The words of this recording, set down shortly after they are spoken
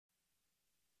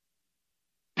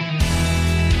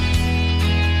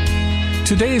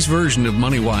Today's version of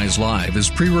MoneyWise Live is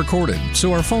pre-recorded,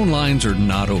 so our phone lines are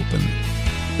not open.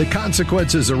 The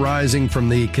consequences arising from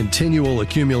the continual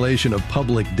accumulation of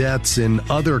public debts in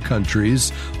other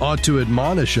countries ought to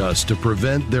admonish us to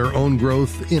prevent their own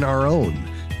growth in our own.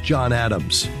 John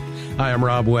Adams. Hi, I'm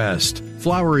Rob West.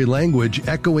 Flowery language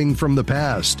echoing from the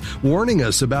past, warning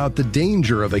us about the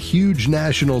danger of a huge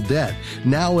national debt,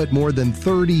 now at more than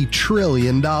 $30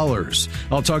 trillion.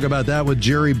 I'll talk about that with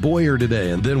Jerry Bowyer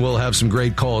today, and then we'll have some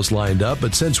great calls lined up.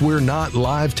 But since we're not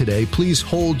live today, please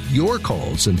hold your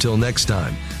calls until next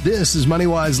time. This is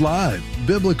MoneyWise Live,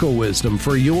 biblical wisdom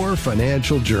for your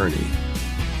financial journey.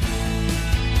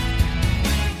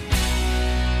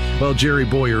 Well, Jerry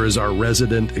Bowyer is our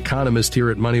resident economist here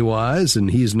at MoneyWise,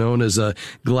 and he's known as a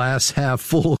glass half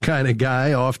full kind of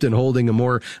guy, often holding a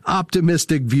more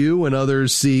optimistic view when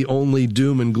others see only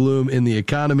doom and gloom in the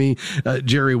economy.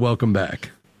 Jerry, welcome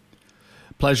back.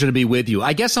 Pleasure to be with you.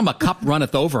 I guess I'm a cup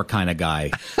runneth over kind of guy.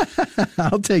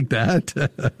 I'll take that.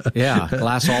 Yeah,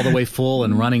 glass all the way full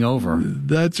and running over.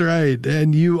 That's right.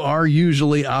 And you are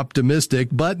usually optimistic.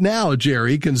 But now,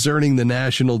 Jerry, concerning the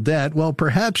national debt, well,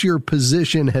 perhaps your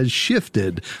position has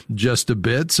shifted just a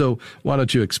bit. So why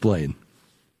don't you explain?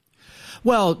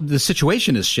 Well, the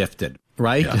situation has shifted.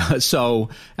 Right. Yeah. So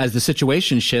as the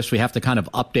situation shifts, we have to kind of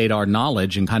update our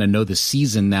knowledge and kind of know the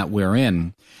season that we're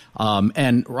in.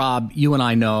 And Rob, you and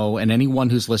I know, and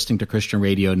anyone who's listening to Christian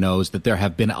radio knows that there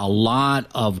have been a lot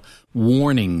of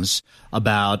warnings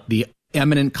about the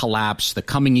imminent collapse, the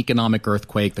coming economic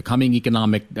earthquake, the coming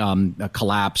economic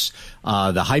collapse,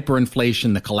 the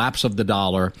hyperinflation, the collapse of the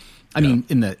dollar. I mean,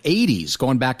 in the 80s,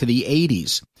 going back to the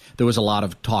 80s, there was a lot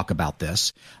of talk about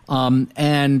this.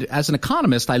 And as an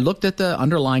economist, I looked at the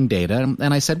underlying data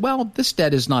and I said, well, this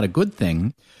debt is not a good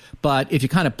thing. But if you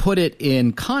kind of put it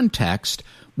in context,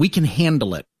 we can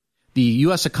handle it. The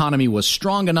U.S. economy was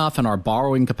strong enough and our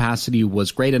borrowing capacity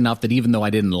was great enough that even though I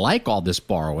didn't like all this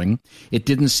borrowing, it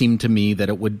didn't seem to me that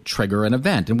it would trigger an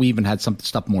event. And we even had some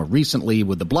stuff more recently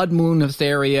with the blood moon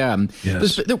hysteria.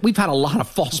 Yes. We've had a lot of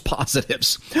false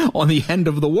positives on the end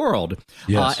of the world.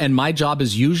 Yes. And my job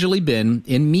has usually been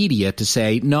in media to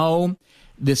say, no,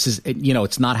 this is,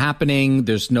 it's not happening.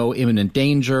 There's no imminent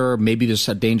danger. Maybe there's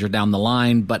a danger down the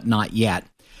line, but not yet.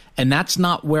 And that's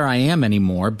not where I am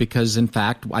anymore because, in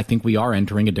fact, I think we are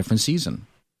entering a different season.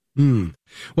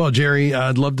 Well, Jerry,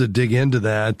 I'd love to dig into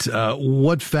that.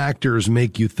 What factors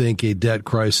make you think a debt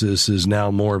crisis is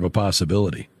now more of a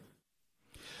possibility?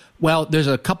 Well, there's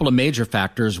a couple of major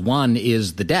factors. One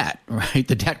is the debt, right?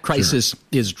 The debt crisis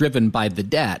is driven by the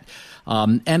debt.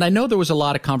 And I know there was a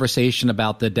lot of conversation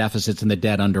about the deficits and the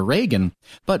debt under Reagan.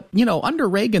 But, under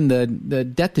Reagan, the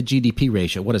debt to GDP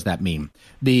ratio, what does that mean?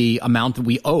 The amount that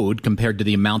we owed compared to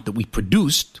the amount that we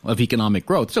produced of economic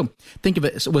growth. So think of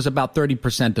it, it was about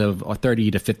 30% or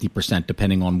 30 to 50%,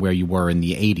 depending on where you were in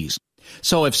the 80s.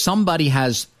 So if somebody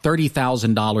has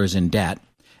 $30,000 in debt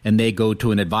and they go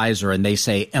to an advisor and they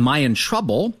say, am I in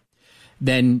trouble?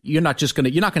 Then you're not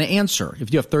going to answer.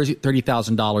 If you have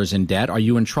 $30,000 in debt, are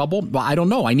you in trouble? Well, I don't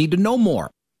know. I need to know more.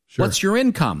 Sure. What's your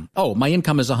income? Oh, my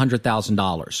income is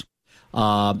 $100,000.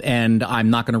 And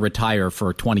I'm not going to retire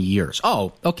for 20 years.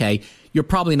 Oh, okay. You're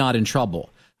probably not in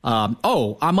trouble.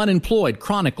 Oh, I'm unemployed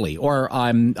chronically, or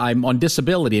I'm on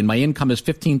disability and my income is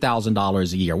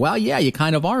 $15,000 a year. Well, yeah, you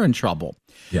kind of are in trouble.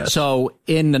 Yes. So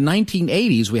in the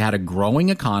 1980s, we had a growing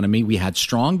economy. We had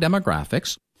strong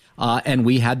demographics. And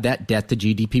we had that debt to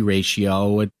GDP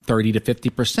ratio at 30 to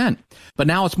 50%. But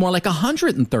now it's more like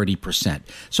 130%.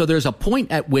 So there's a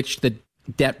point at which the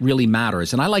debt really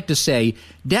matters. And I like to say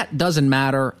debt doesn't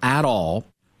matter at all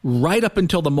right up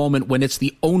until the moment when it's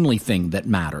the only thing that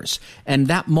matters. And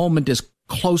that moment is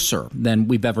closer than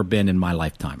we've ever been in my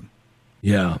lifetime.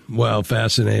 Yeah, well,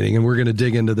 fascinating. And we're going to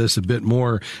dig into this a bit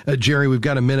more. Jerry, we've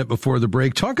got a minute before the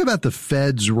break. Talk about the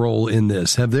Fed's role in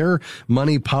this. Have their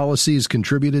money policies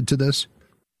contributed to this?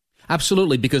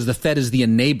 Absolutely, because the Fed is the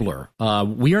enabler.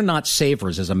 We are not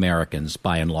savers as Americans,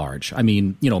 by and large. I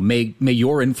mean, may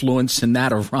your influence and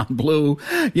that of Ron Blue,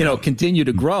 continue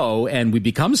to grow, and we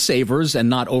become savers and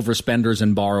not overspenders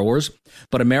and borrowers.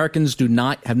 But Americans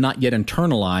have not yet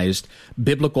internalized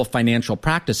biblical financial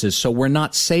practices, so we're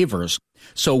not savers.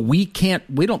 So we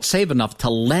don't save enough to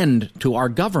lend to our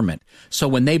government. So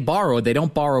when they borrow, they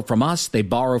don't borrow from us, they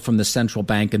borrow from the central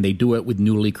bank, and they do it with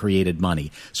newly created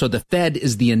money. So the Fed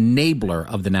is the enabler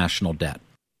of the national debt.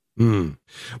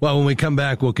 Well, when we come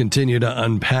back, we'll continue to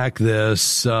unpack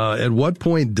this. At what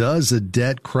point does a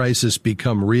debt crisis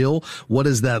become real? What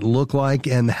does that look like,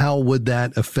 and how would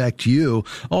that affect you?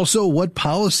 Also, what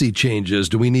policy changes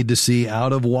do we need to see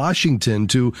out of Washington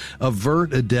to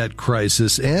avert a debt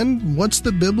crisis? And what's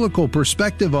the biblical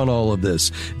perspective on all of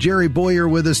this? Jerry Bowyer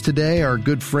with us today, our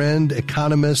good friend,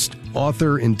 economist,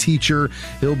 author, and teacher.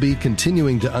 He'll be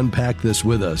continuing to unpack this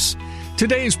with us.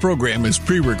 Today's program is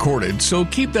pre-recorded, so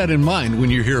keep that in mind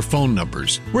when you hear phone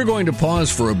numbers. We're going to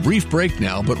pause for a brief break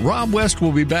now, but Rob West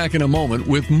will be back in a moment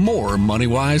with more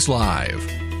MoneyWise Live.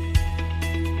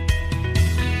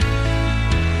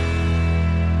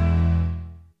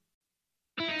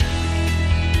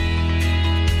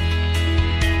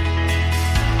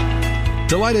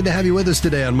 Delighted to have you with us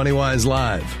today on MoneyWise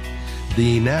Live.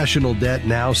 The national debt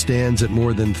now stands at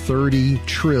more than $30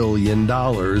 trillion.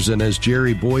 And as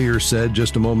Jerry Bowyer said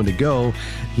just a moment ago,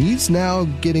 he's now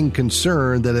getting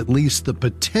concerned that at least the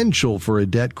potential for a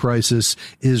debt crisis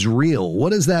is real. What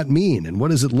does that mean, and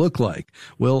what does it look like?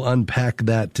 We'll unpack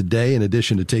that today, in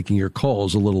addition to taking your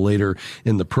calls a little later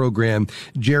in the program.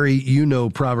 Jerry, you know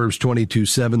Proverbs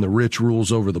 22:7, the rich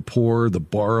rules over the poor, the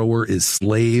borrower is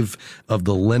slave of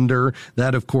the lender.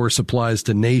 That, of course, applies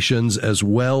to nations as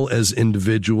well as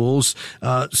individuals.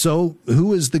 So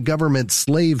who is the government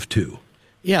slave to?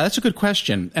 Yeah, that's a good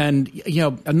question. And,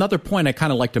 another point I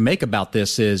kind of like to make about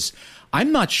this is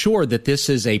I'm not sure that this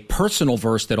is a personal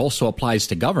verse that also applies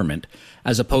to government,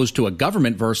 as opposed to a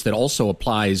government verse that also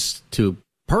applies to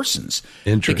persons.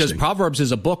 Interesting. Because Proverbs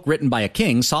is a book written by a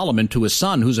king, Solomon, to his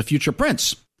son, who's a future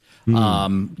prince.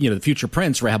 The future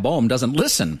prince, Rehoboam, doesn't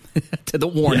listen to the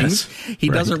warnings. Yes, he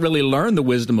doesn't really learn the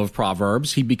wisdom of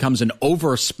Proverbs. He becomes an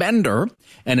overspender,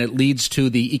 and it leads to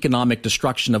the economic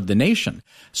destruction of the nation.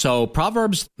 So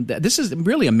Proverbs, this is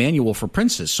really a manual for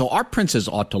princes. So our princes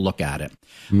ought to look at it.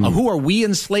 Who are we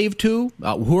enslaved to?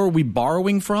 Who are we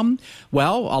borrowing from?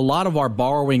 Well, a lot of our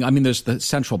borrowing, there's the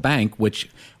central bank,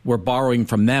 which we're borrowing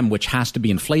from them, which has to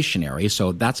be inflationary.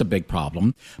 So that's a big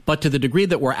problem. But to the degree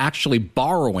that we're actually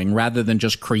borrowing rather than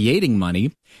just creating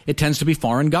money, it tends to be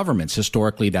foreign governments.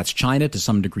 Historically, that's China. To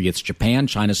some degree, it's Japan.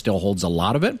 China still holds a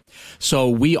lot of it. So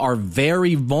we are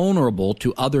very vulnerable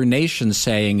to other nations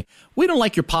saying, we don't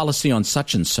like your policy on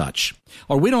such and such,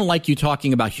 or we don't like you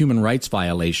talking about human rights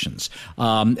violations,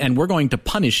 and we're going to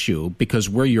punish you because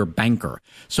we're your banker.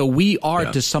 So we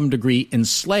are, to some degree,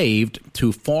 enslaved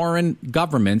to foreign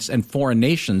governments and foreign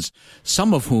nations,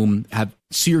 some of whom have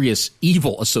serious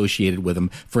evil associated with them,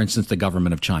 for instance, the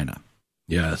government of China.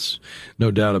 Yes,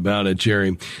 no doubt about it,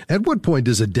 Jerry. At what point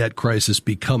does a debt crisis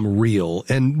become real?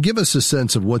 And give us a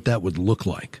sense of what that would look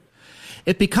like.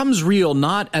 It becomes real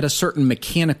not at a certain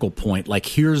mechanical point, like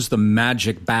here's the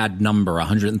magic bad number,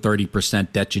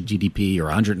 130% debt to GDP or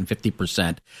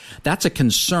 150%. That's a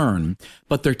concern,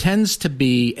 but there tends to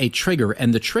be a trigger,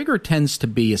 and the trigger tends to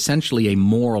be essentially a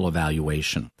moral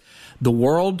evaluation. The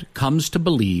world comes to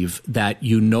believe that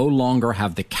you no longer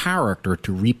have the character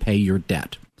to repay your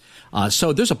debt.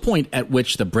 So there's a point at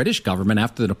which the British government,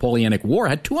 after the Napoleonic War,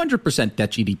 had 200%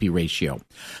 debt GDP ratio.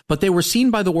 But they were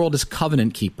seen by the world as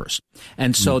covenant keepers.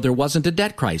 And so there wasn't a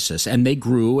debt crisis, and they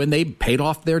grew and they paid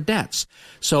off their debts.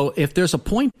 So if there's a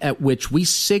point at which we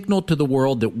signal to the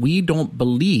world that we don't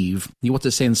believe, what's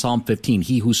it say in Psalm 15,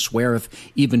 he who sweareth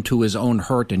even to his own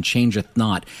hurt and changeth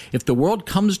not. If the world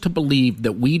comes to believe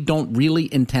that we don't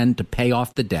really intend to pay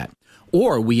off the debt,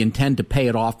 or we intend to pay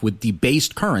it off with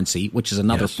debased currency, which is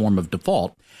another form of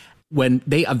default, when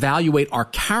they evaluate our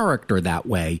character that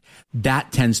way, that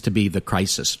tends to be the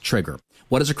crisis trigger.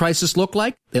 What does a crisis look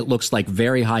like? It looks like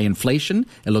very high inflation.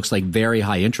 It looks like very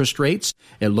high interest rates.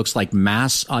 It looks like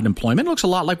mass unemployment. It looks a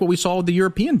lot like what we saw with the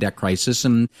European debt crisis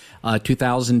in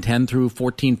 2010 through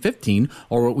 14-15,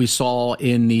 or what we saw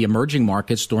in the emerging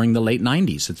markets during the late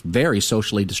 90s. It's very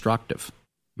socially destructive.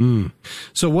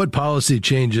 So what policy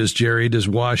changes, Jerry, does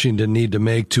Washington need to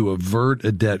make to avert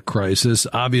a debt crisis?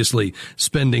 Obviously,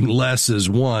 spending less is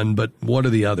one, but what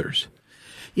are the others?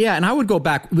 Yeah, and I would go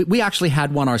back. We actually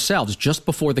had one ourselves just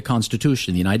before the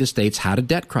Constitution. The United States had a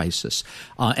debt crisis.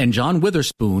 And John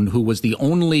Witherspoon, who was the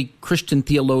only Christian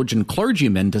theologian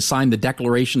clergyman to sign the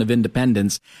Declaration of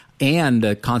Independence and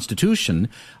the Constitution,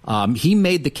 he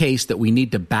made the case that we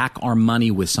need to back our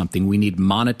money with something. We need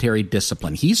monetary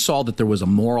discipline. He saw that there was a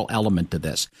moral element to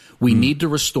this. We need to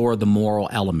restore the moral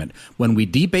element. When we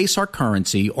debase our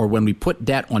currency or when we put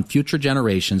debt on future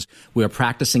generations, we are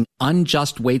practicing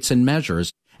unjust weights and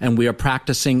measures, and we are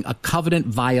practicing a covenant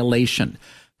violation.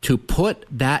 to put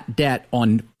that debt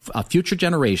on future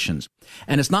generations.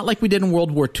 And it's not like we did in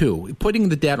World War II, putting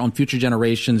the debt on future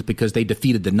generations because they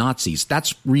defeated the Nazis.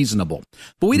 That's reasonable.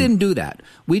 But we didn't do that.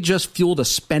 We just fueled a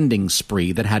spending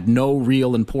spree that had no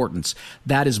real importance.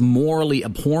 That is morally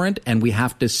abhorrent, and we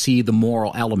have to see the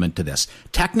moral element to this.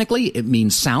 Technically, it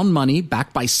means sound money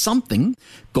backed by something,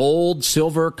 gold,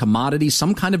 silver, commodities,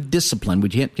 some kind of discipline. We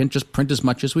can't just print as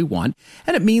much as we want.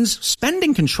 And it means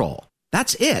spending control.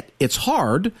 That's it. It's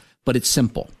hard, but it's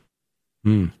simple.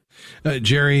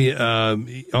 Jerry,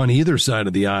 on either side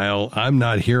of the aisle, I'm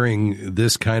not hearing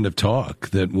this kind of talk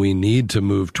that we need to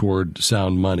move toward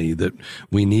sound money, that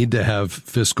we need to have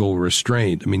fiscal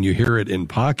restraint. I mean, you hear it in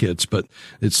pockets, but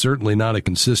it's certainly not a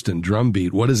consistent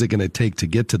drumbeat. What is it going to take to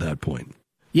get to that point?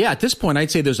 Yeah, at this point, I'd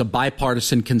say there's a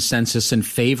bipartisan consensus in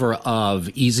favor of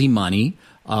easy money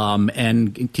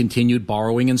and continued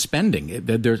borrowing and spending.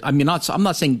 I'm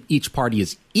not saying each party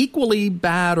is equally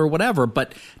bad or whatever,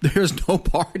 but there's no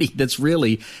party that's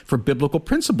really for biblical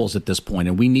principles at this point,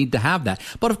 and we need to have that.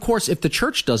 But of course, if the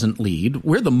church doesn't lead,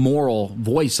 we're the moral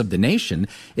voice of the nation.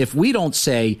 If we don't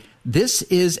say, this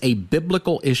is a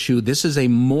biblical issue. This is a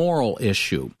moral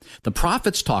issue. The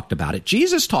prophets talked about it.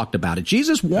 Jesus talked about it.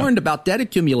 Jesus warned about debt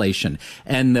accumulation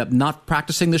and not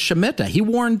practicing the Shemitah. He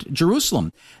warned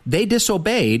Jerusalem. They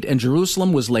disobeyed, and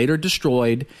Jerusalem was later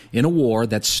destroyed in a war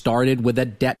that started with a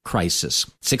debt crisis.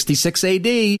 66 AD,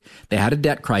 they had a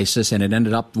debt crisis, and it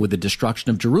ended up with the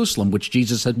destruction of Jerusalem, which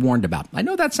Jesus had warned about. I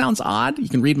know that sounds odd. You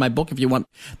can read my book if you want,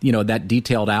 that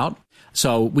detailed out.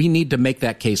 So we need to make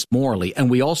that case morally, and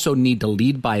we also need to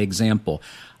lead by example.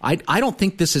 I don't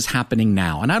think this is happening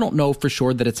now, and I don't know for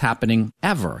sure that it's happening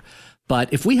ever.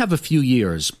 But if we have a few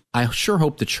years, I sure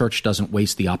hope the church doesn't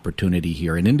waste the opportunity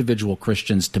here and individual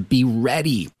Christians to be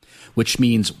ready, which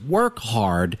means work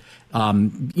hard,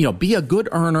 be a good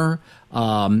earner,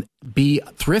 be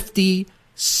thrifty,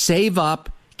 save up,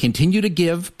 continue to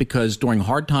give, because during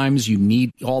hard times you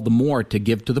need all the more to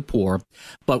give to the poor.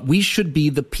 But we should be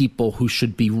the people who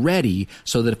should be ready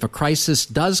so that if a crisis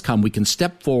does come, we can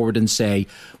step forward and say,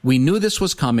 we knew this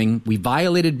was coming. We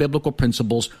violated biblical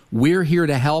principles. We're here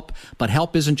to help. But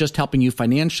help isn't just helping you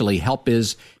financially. Help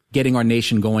is getting our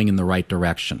nation going in the right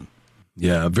direction.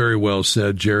 Yeah, very well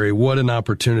said, Jerry. What an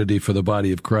opportunity for the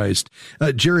body of Christ.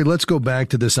 Jerry, let's go back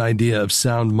to this idea of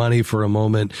sound money for a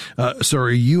moment. So are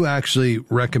you actually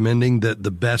recommending that the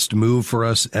best move for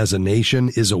us as a nation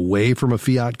is away from a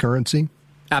fiat currency?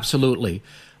 Absolutely.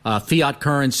 Fiat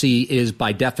currency is,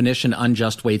 by definition,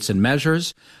 unjust weights and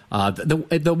measures.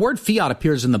 The word fiat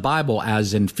appears in the Bible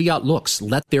as in fiat lux,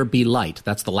 let there be light.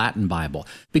 That's the Latin Bible.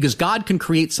 Because God can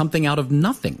create something out of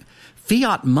nothing.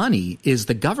 Fiat money is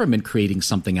the government creating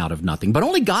something out of nothing, but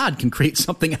only God can create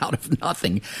something out of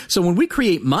nothing. So when we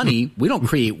create money, we don't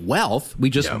create wealth.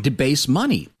 We just debase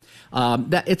money.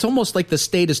 That it's almost like the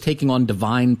state is taking on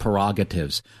divine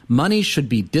prerogatives. Money should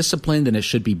be disciplined and it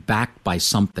should be backed by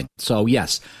something. So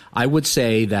yes, I would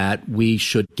say that we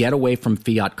should get away from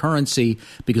fiat currency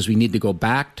because we need to go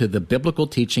back to the biblical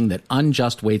teaching that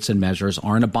unjust weights and measures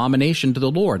are an abomination to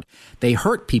the Lord. They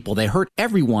hurt people, they hurt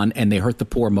everyone, and they hurt the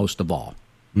poor most of all.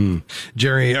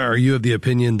 Jerry, are you of the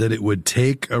opinion that it would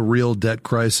take a real debt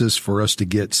crisis for us to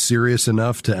get serious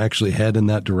enough to actually head in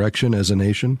that direction as a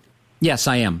nation? Yes,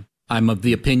 I am. I'm of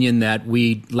the opinion that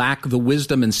we lack the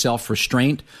wisdom and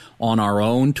self-restraint on our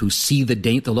own to see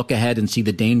to look ahead and see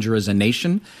the danger as a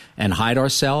nation and hide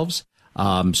ourselves.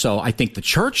 So I think the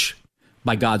church,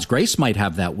 by God's grace, might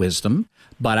have that wisdom,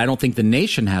 but I don't think the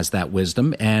nation has that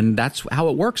wisdom, and that's how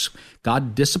it works.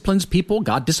 God disciplines people.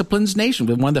 God disciplines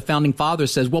nations. One of the founding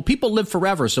fathers says, well, people live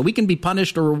forever, so we can be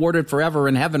punished or rewarded forever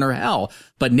in heaven or hell.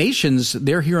 But nations,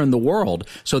 they're here in the world,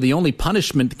 so the only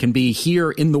punishment can be here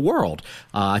in the world.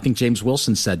 I think James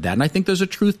Wilson said that, and I think there's a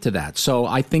truth to that. So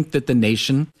I think that the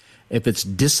nation, if it's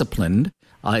disciplined,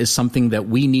 is something that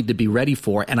we need to be ready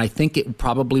for, and I think it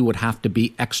probably would have to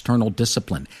be external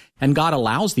discipline. And God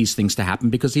allows these things to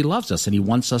happen because he loves us and he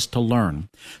wants us to learn.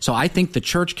 So I think the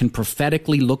church can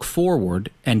prophetically look forward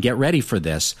and get ready for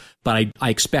this, but I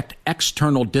expect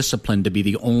external discipline to be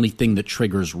the only thing that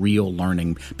triggers real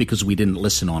learning because we didn't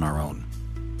listen on our own.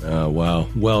 Wow.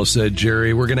 Well said,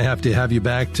 Jerry. We're going to have you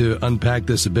back to unpack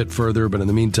this a bit further, but in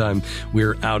the meantime,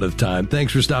 we're out of time.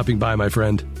 Thanks for stopping by, my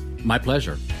friend. My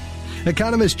pleasure.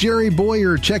 Economist Jerry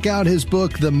Bowyer, check out his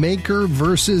book, The Maker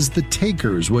versus the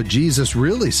Takers, What Jesus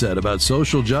Really Said About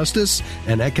Social Justice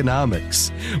and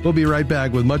Economics. We'll be right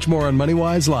back with much more on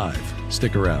MoneyWise Live.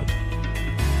 Stick around.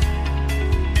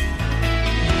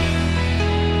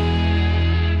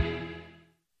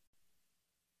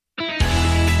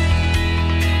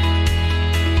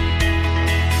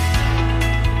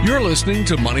 You're listening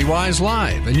to MoneyWise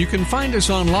Live, and you can find us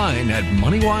online at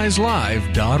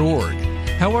moneywiselive.org.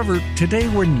 However, today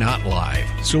we're not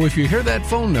live, so if you hear that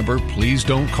phone number, please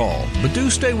don't call. But do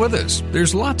stay with us.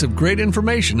 There's lots of great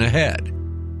information ahead.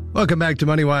 Welcome back to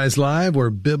MoneyWise Live, where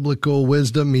biblical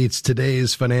wisdom meets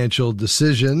today's financial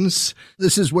decisions.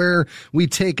 This is where we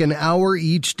take an hour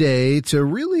each day to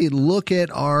really look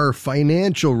at our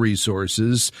financial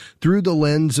resources through the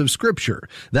lens of Scripture.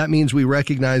 That means we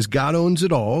recognize God owns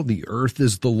it all. The earth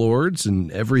is the Lord's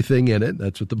and everything in it.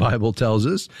 That's what the Bible tells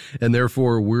us. And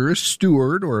therefore, we're a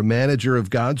steward or a manager of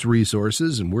God's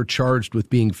resources, and we're charged with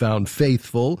being found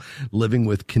faithful, living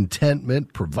with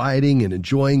contentment, providing and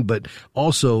enjoying, but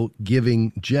also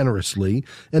giving generously.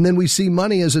 And then we see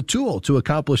money as a tool to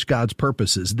accomplish God's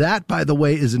purposes. That, by the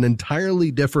way, is an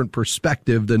entirely different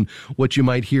perspective than what you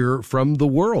might hear from the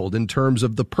world in terms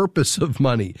of the purpose of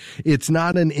money. It's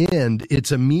not an end,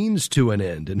 it's a means to an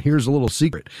end. And here's a little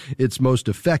secret. It's most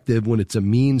effective when it's a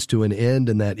means to an end,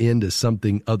 and that end is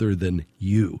something other than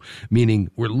you, meaning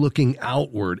we're looking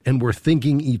outward and we're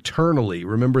thinking eternally.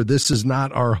 Remember, this is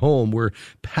not our home. We're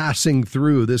passing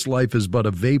through. This life is but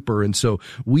a vapor. And so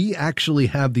we actually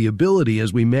have the ability,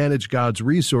 as we manage God's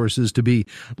resources, to be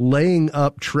laying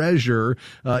up treasure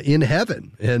in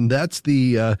heaven. And that's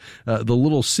the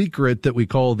little secret that we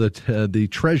call the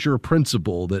treasure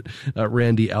principle that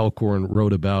Randy Alcorn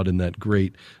wrote about in that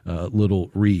great little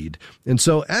read. And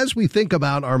so as we think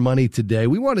about our money today,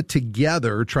 we want to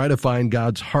together try to find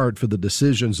God's heart for the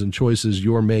decisions and choices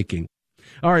you're making.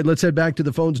 All right, let's head back to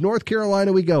the phones. North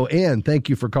Carolina we go. Ann, thank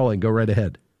you for calling. Go right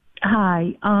ahead.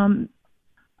 Hi.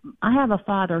 I have a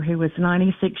father who is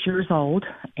 96 years old,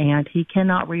 and he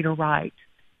cannot read or write.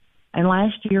 And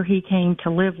last year he came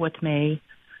to live with me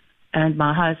and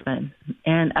my husband.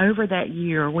 And over that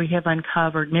year, we have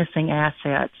uncovered missing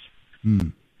assets.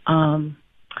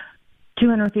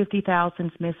 $250,000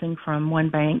 is missing from one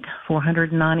bank,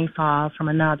 $495 from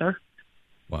another.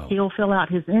 Wow. He'll fill out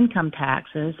his income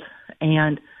taxes,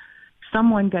 and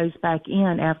someone goes back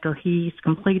in after he's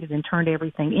completed and turned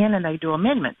everything in, and they do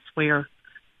amendments where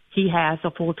he has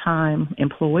a full-time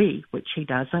employee, which he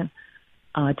doesn't,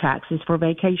 taxes for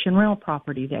vacation rental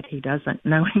property that he doesn't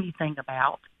know anything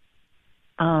about.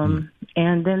 And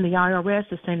then the IRS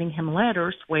is sending him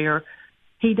letters where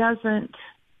he doesn't,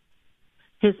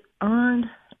 his earned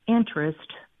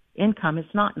interest income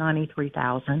is not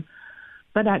 $93,000,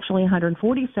 but actually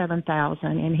 $147,000,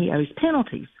 and he owes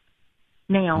penalties.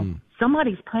 Now,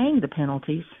 somebody's paying the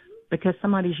penalties because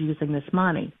somebody's using this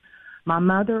money. My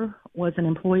mother was an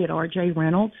employee at RJ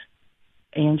Reynolds,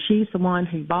 and she's the one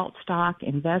who bought stock,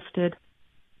 invested,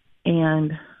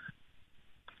 and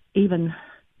even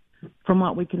from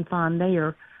what we can find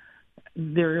there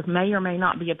may or may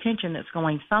not be a pension that's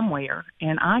going somewhere,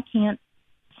 and I can't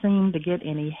seem to get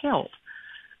any help.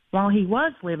 While he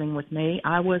was living with me,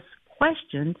 I was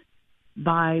questioned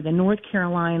by the North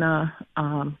Carolina,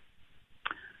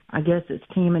 I guess it's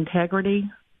Team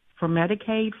Integrity for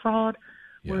Medicaid fraud.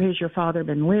 Yeah. Where has your father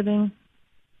been living?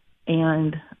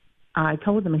 And I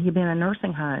told them he'd been in a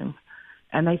nursing home.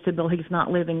 And they said, well, he's not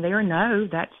living there. No,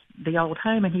 that's the old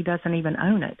home, and he doesn't even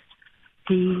own it.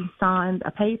 He signed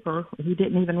a paper he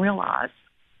didn't even realize.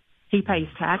 He pays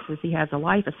taxes. He has a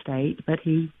life estate, but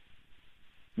he,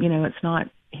 it's not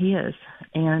his.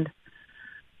 And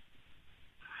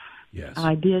yes,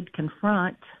 I did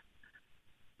confront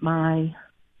my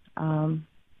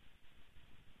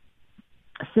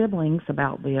siblings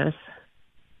about this,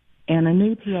 and a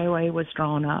new POA was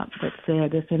drawn up that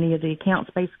said if any of the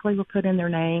accounts basically were put in their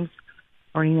names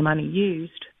or any money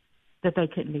used, that they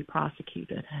couldn't be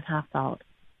prosecuted. And I thought,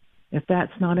 if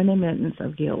that's not an admittance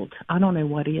of guilt, I don't know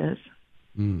what is.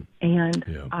 And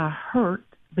yeah. I hurt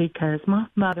because my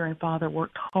mother and father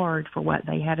worked hard for what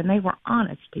they had, and they were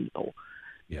honest people.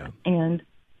 Yeah. And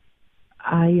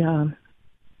I'm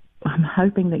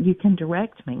hoping that you can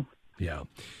direct me. Yeah.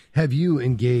 Have you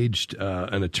engaged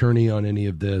an attorney on any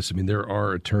of this? I mean, there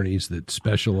are attorneys that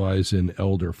specialize in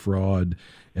elder fraud,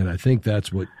 and I think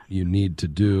that's what you need to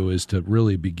do, is to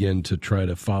really begin to try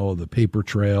to follow the paper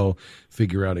trail,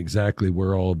 figure out exactly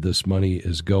where all of this money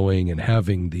is going, and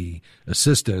having the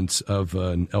assistance of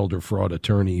an elder fraud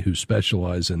attorney who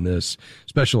specializes in this.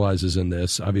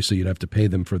 Obviously, you'd have to pay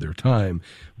them for their time,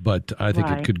 but I think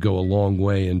it could go a long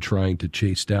way in trying to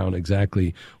chase down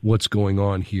exactly what's going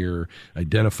on here,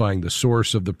 identifying the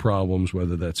source of the problems,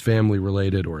 whether that's family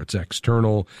related or it's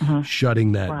external,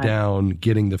 shutting that down,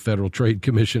 getting the Federal Trade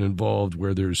Commission involved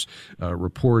where there's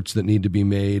reports that need to be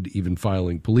made, even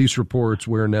filing police reports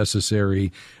where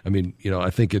necessary. I mean, I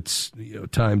think it's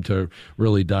time to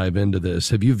really dive into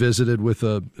this. Have you visited with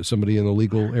somebody in the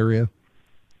legal area?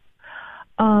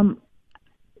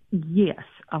 Yes.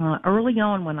 Early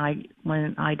on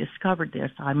when I discovered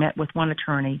this, I met with one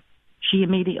attorney. She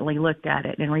immediately looked at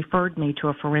it and referred me to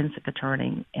a forensic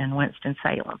attorney in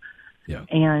Winston-Salem. Yeah.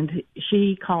 And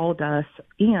she called us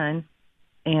in,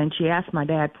 and she asked my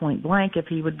dad point blank if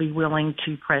he would be willing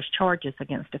to press charges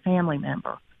against a family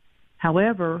member.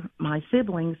 However, my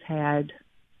siblings had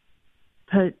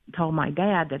told my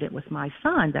dad that it was my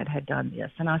son that had done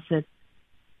this. And I said,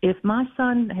 if my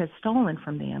son has stolen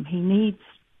from them, he needs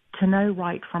to know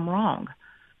right from wrong.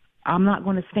 I'm not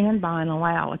going to stand by and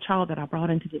allow a child that I brought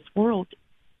into this world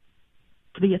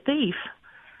to be a thief.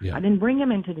 Yeah. I didn't bring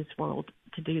him into this world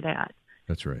to do that.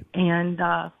 That's right. And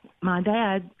my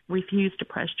dad refused to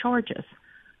press charges.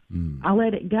 I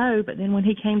let it go, but then when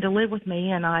he came to live with me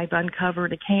and I've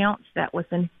uncovered accounts that was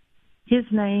in his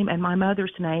name and my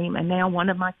mother's name, and now one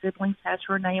of my siblings has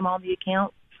her name on the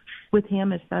account with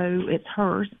him as though it's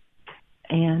hers,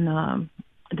 and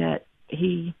that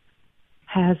he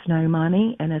has no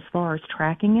money. And as far as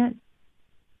tracking it,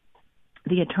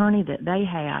 the attorney that they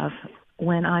have,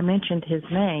 when I mentioned his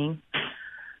name,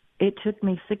 it took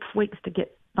me 6 weeks to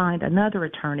find another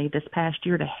attorney this past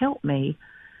year to help me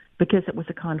because it was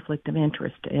a conflict of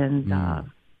interest. And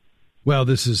well,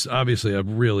 this is obviously a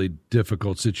really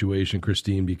difficult situation,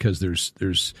 Christine, because there's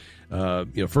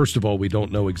first of all, we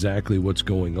don't know exactly what's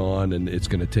going on, and it's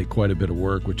going to take quite a bit of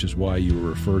work, which is why you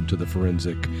were referred to the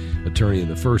forensic attorney in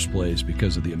the first place,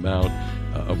 because of the amount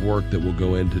of work that will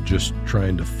go into just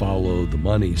trying to follow the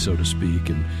money, so to speak,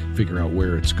 and figure out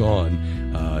where it's gone.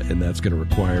 And that's going to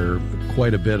require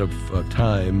quite a bit of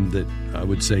time that I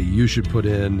would say you should put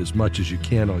in as much as you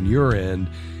can on your end.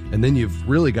 And then you've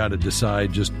really got to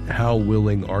decide just how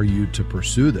willing are you to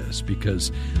pursue this, because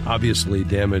obviously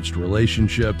damaged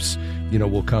relationships,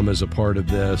 will come as a part of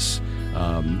this.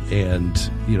 And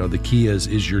the key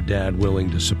is your dad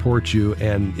willing to support you,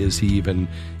 and is he even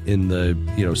in the,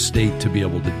 state to be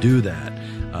able to do that?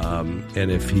 And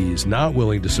if he's not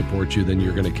willing to support you, then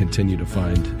you're going to continue to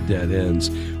find dead ends.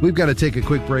 We've got to take a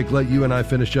quick break, let you and I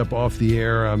finish up off the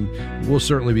air. We'll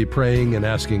certainly be praying and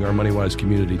asking our MoneyWise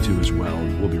community to as well.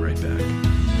 We'll be right back.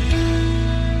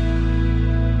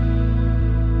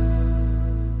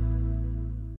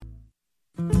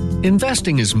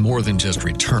 Investing is more than just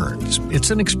returns. It's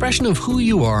an expression of who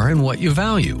you are and what you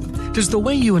value. Does the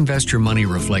way you invest your money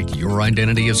reflect your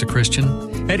identity as a Christian?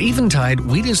 At Eventide,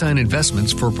 we design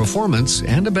investments for performance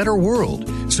and a better world,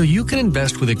 so you can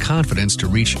invest with the confidence to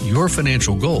reach your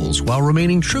financial goals while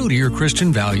remaining true to your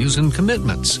Christian values and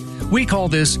commitments. We call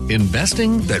this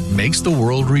investing that makes the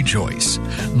world rejoice.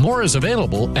 More is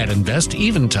available at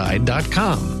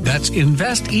investeventide.com. That's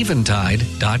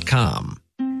investeventide.com.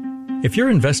 If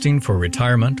you're investing for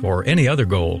retirement or any other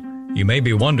goal, you may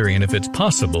be wondering if it's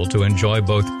possible to enjoy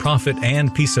both profit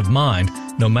and peace of mind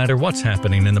no matter what's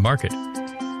happening in the market.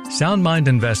 Sound Mind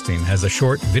Investing has a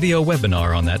short video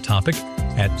webinar on that topic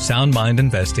at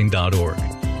soundmindinvesting.org.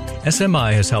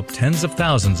 SMI has helped tens of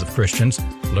thousands of Christians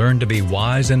learn to be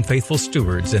wise and faithful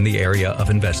stewards in the area of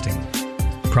investing.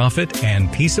 Profit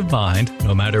and peace of mind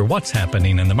no matter what's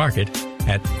happening in the market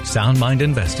at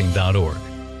soundmindinvesting.org.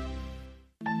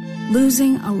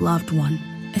 Losing a loved one.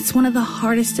 It's one of the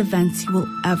hardest events you will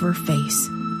ever face.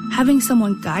 Having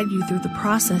someone guide you through the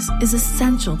process is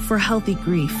essential for healthy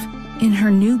grief. In her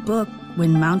new book,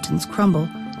 When Mountains Crumble,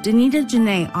 Danita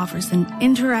Janae offers an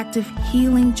interactive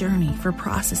healing journey for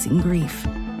processing grief.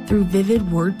 Through vivid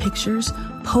word pictures,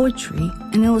 poetry,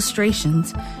 and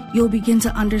illustrations, you'll begin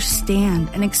to understand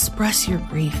and express your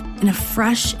grief in a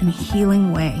fresh and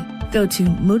healing way. Go to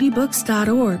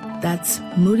moodybooks.org. That's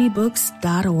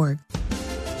moodybooks.org.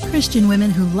 Christian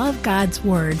women who love God's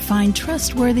Word find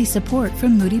trustworthy support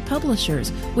from Moody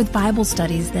Publishers with Bible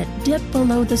studies that dip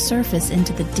below the surface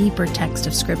into the deeper text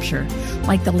of Scripture,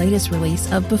 like the latest release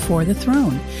of Before the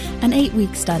Throne, an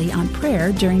 8-week study on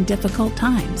prayer during difficult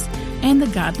times, and The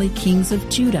Godly Kings of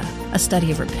Judah, a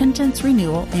study of repentance,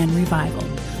 renewal, and revival.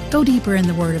 Go deeper in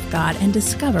the Word of God and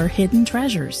discover hidden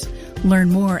treasures.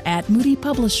 Learn more at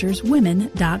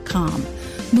moodypublisherswomen.com.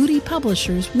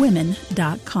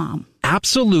 moodypublisherswomen.com.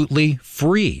 Absolutely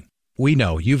free. We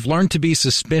know you've learned to be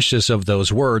suspicious of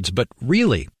those words, but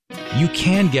really, you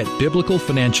can get biblical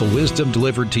financial wisdom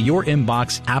delivered to your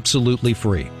inbox absolutely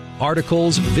free.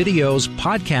 Articles, videos,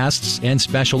 podcasts, and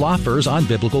special offers on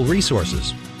biblical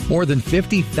resources. More than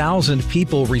 50,000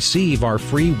 people receive our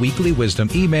free weekly wisdom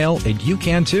email, and you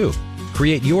can too.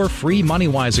 Create your free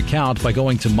MoneyWise account by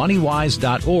going to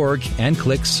moneywise.org and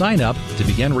click Sign Up to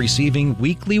begin receiving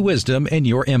weekly wisdom in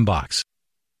your inbox.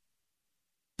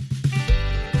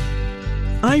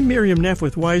 I'm Miriam Neff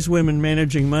with Wise Women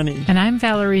Managing Money. And I'm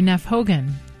Valerie Neff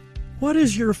Hogan. What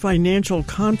is your financial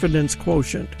confidence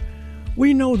quotient?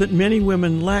 We know that many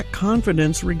women lack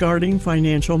confidence regarding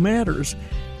financial matters,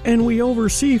 and we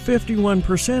oversee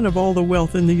 51% of all the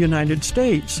wealth in the United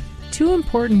States. Two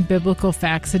important biblical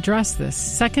facts address this.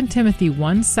 2 Timothy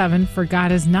 1:7, for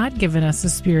God has not given us a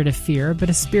spirit of fear, but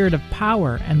a spirit of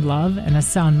power and love and a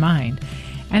sound mind.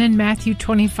 And in Matthew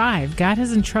 25, God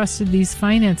has entrusted these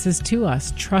finances to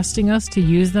us, trusting us to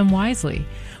use them wisely.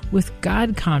 With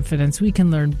God confidence, we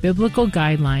can learn biblical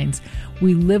guidelines.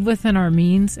 We live within our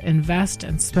means, invest,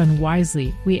 and spend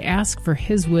wisely. We ask for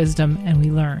His wisdom, and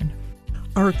we learn.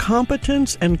 Our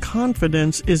competence and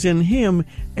confidence is in Him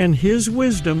and His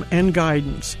wisdom and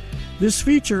guidance. This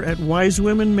feature at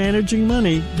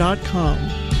wisewomenmanagingmoney.com.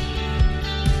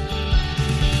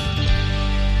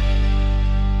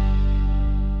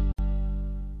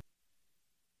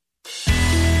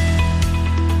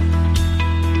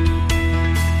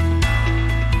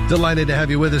 Delighted to have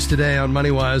you with us today on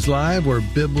MoneyWise Live, where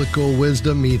biblical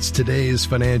wisdom meets today's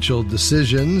financial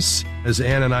decisions. As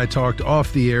Ann and I talked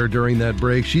off the air during that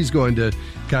break, she's going to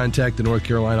contact the North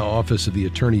Carolina Office of the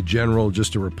Attorney General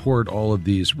just to report all of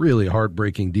these really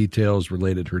heartbreaking details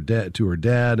related to her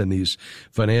dad and these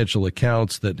financial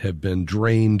accounts that have been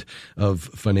drained of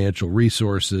financial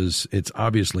resources. It's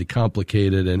obviously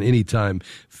complicated, and anytime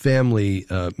family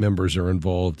members are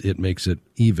involved, it makes it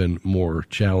even more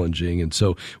challenging. And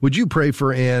so would you pray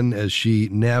for Ann as she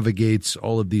navigates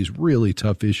all of these really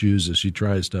tough issues, as she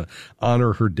tries to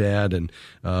honor her dad and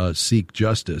seek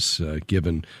justice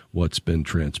given what's been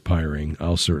transpiring?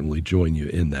 I'll certainly join you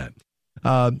in that.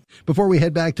 Before we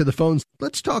head back to the phones,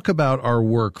 let's talk about our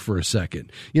work for a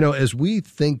second. You know, as we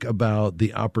think about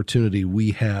the opportunity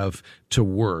we have to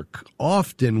work,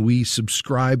 often we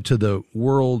subscribe to the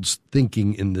world's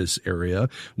thinking in this area,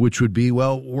 which would be,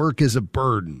 well, work is a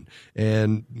burden.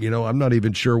 And, you know, I'm not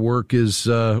even sure work is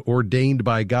ordained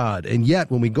by God. And yet,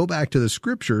 when we go back to the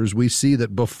scriptures, we see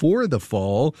that before the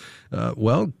fall,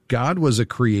 God was a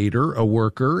creator, a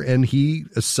worker, and He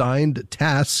assigned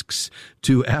tasks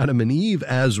to Adam and Eve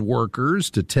as workers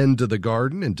to tend to the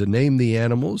garden and to name the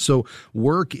animals. So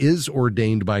work is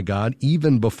ordained by God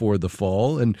even before the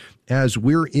fall. And as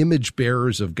we're image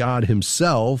bearers of God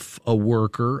Himself, a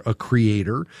worker, a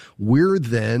creator, we're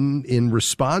then in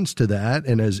response to that,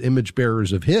 and as image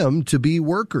bearers of Him, to be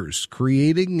workers,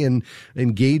 creating and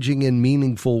engaging in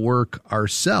meaningful work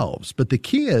ourselves. But the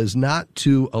key is not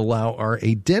to allow our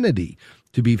identity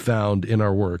to be found in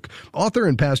our work. Author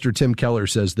and pastor Tim Keller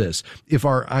says this: if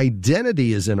our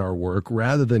identity is in our work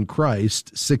rather than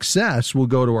Christ, success will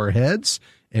go to our heads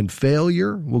and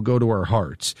failure will go to our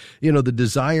hearts. You know, the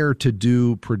desire to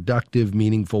do productive,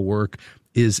 meaningful work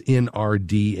is in our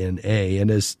DNA. And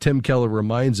as Tim Keller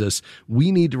reminds us,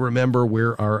 we need to remember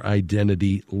where our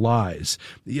identity lies.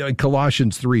 In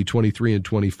Colossians 3:23 and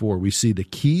 24, we see the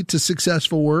key to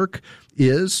successful work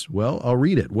is, well, I'll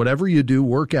read it. Whatever you do,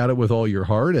 work at it with all your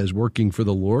heart as working for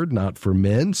the Lord, not for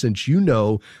men, since you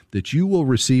know that you will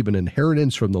receive an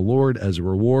inheritance from the Lord as a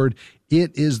reward.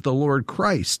 It is the Lord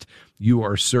Christ you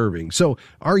are serving. So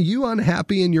are you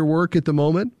unhappy in your work at the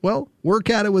moment? Well, work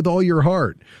at it with all your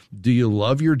heart. Do you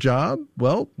love your job?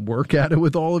 Well, work at it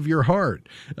with all of your heart.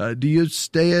 Are you a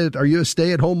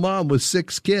stay-at-home mom with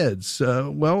 6 kids?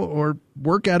 Or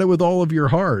work at it with all of your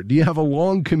heart. Do you have a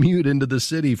long commute into the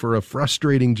city for a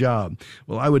frustrating job?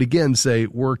 Well, I would again say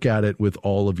work at it with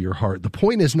all of your heart. The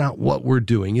point is not what we're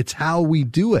doing, it's how we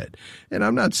do it. And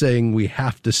I'm not saying we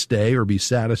have to stay or be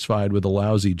satisfied with a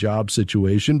lousy job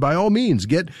situation. By all means,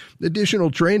 get additional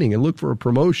training and look for a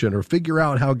promotion, or figure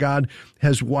out how God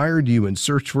has wired you and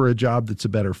search for a job that's a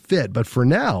better fit. But for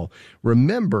now,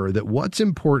 remember that what's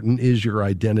important is your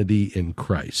identity in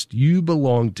Christ. You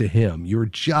belong to Him. Your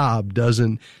job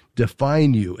doesn't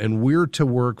define you, and we're to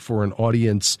work for an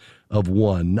audience of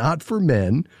one, not for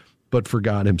men, but for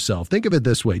God Himself. Think of it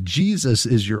this way: Jesus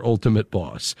is your ultimate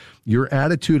boss. Your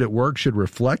attitude at work should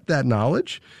reflect that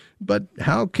knowledge. But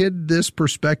how could this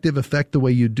perspective affect the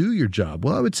way you do your job?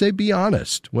 Well, I would say be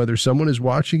honest, whether someone is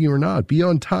watching you or not. Be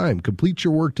on time. Complete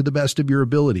your work to the best of your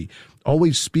ability.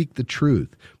 Always speak the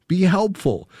truth. Be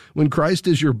helpful. When Christ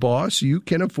is your boss, you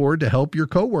can afford to help your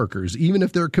coworkers, even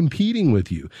if they're competing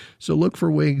with you. So look for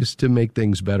ways to make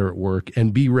things better at work,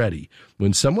 and be ready.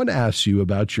 When someone asks you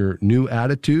about your new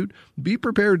attitude, be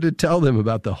prepared to tell them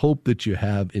about the hope that you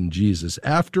have in Jesus.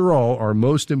 After all, our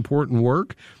most important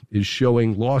work is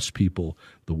showing lost people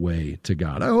the way to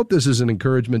God. I hope this is an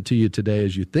encouragement to you today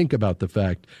as you think about the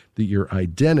fact that your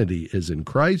identity is in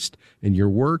Christ and your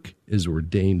work is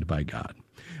ordained by God.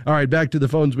 All right, back to the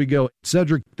phones we go.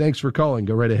 Cedric, thanks for calling.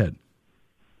 Go right ahead.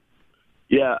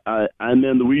 Yeah, I'm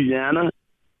in Louisiana,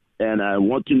 and I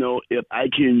want to know if I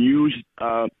can use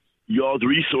y'all's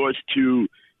resource to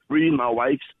free my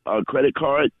wife's credit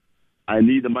card. I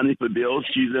need the money for bills.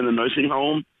 She's in a nursing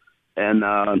home, and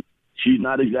she's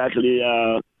not exactly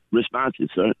responsive,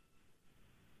 sir.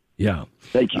 Yeah.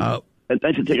 Thank you. And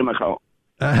thanks for taking my call.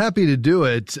 Happy to do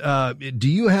it. Do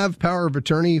you have power of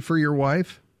attorney for your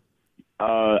wife?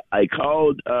 I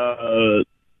called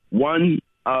one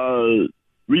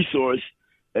resource,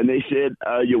 and they said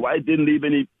your wife didn't leave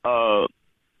any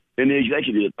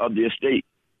executive of the estate.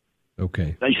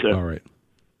 Okay. Thanks, sir. All right.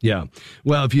 Yeah.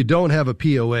 Well, if you don't have a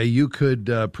POA, you could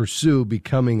pursue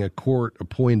becoming a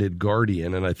court-appointed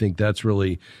guardian, and I think that's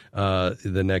really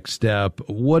the next step.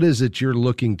 What is it you're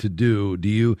looking to do? Do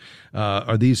you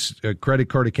are these credit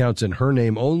card accounts in her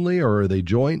name only, or are they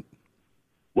joint?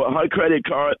 Well, my credit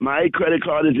card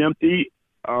is empty.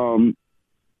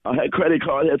 Her credit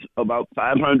card has about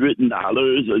 $500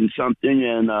 and something,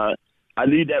 and I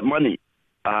need that money.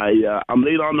 I'm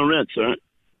late on the rent, sir.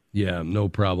 Yeah, no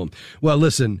problem. Well,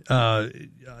 listen,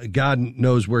 God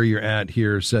knows where you're at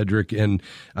here, Cedric, and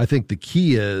I think the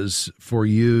key is for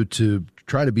you to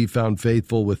try to be found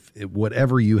faithful with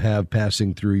whatever you have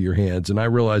passing through your hands, and I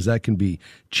realize that can be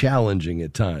challenging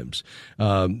at times.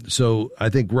 So I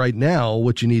think right now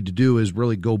what you need to do is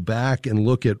really go back and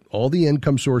look at all the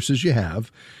income sources you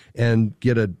have and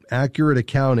get an accurate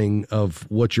accounting of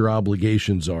what your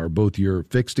obligations are, both your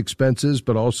fixed expenses,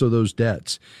 but also those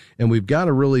debts. And we've got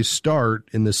to really start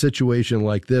in the situation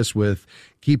like this with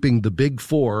keeping the big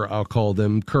four, I'll call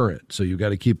them, current. So you've got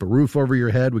to keep a roof over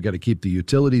your head. We've got to keep the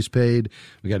utilities paid.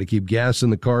 We've got to keep gas in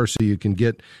the car so you can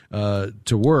get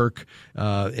to work.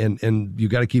 And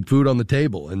you've got to keep food on the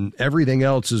table. And everything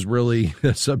else is really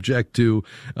subject to,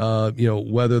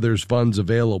 whether there's funds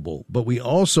available. But we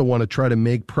also want to try to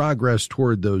make progress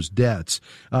toward those debts.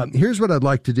 Here's what I'd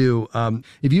like to do.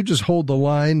 If you just hold the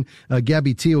line,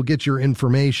 Gabby T will get your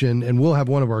information, and we'll have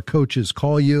one of our coaches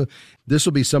call you. This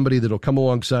will be somebody that'll come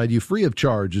alongside you free of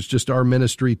charge. It's just our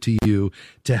ministry to you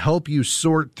to help you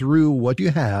sort through what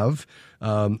you have,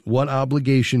 what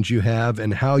obligations you have,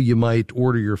 and how you might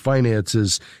order your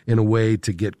finances in a way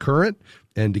to get current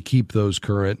and to keep those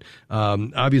current.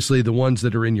 Obviously, the ones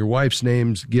that are in your wife's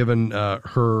names, given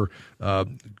her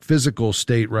physical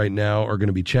state right now, are going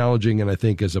to be challenging. And I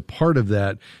think as a part of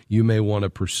that, you may want to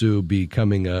pursue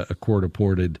becoming a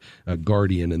court-appointed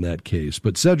guardian in that case.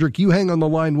 But Cedric, you hang on the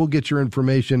line. We'll get your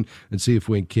information and see if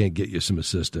we can't get you some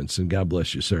assistance. And God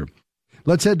bless you, sir.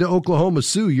 Let's head to Oklahoma.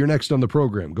 Sue, you're next on the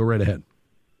program. Go right ahead.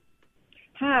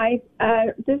 Hi,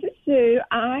 this is Sue.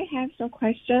 I have some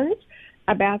questions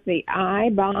about the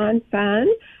iBond fund.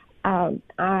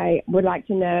 I would like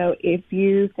to know if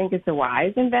you think it's a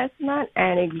wise investment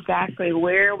and exactly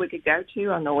where we could go to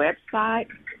on the website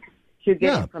to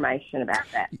get information about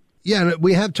that. Yeah,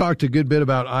 we have talked a good bit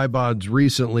about iBonds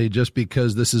recently just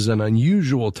because this is an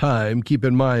unusual time. Keep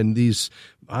in mind, these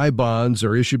iBonds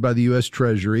are issued by the U.S.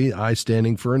 Treasury, I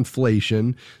standing for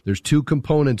inflation. There's two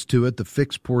components to it, the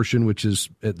fixed portion, which is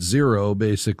at zero,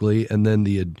 basically, and then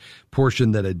the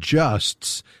portion that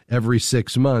adjusts every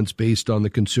 6 months based on the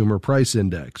consumer price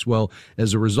index. Well,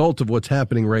 as a result of what's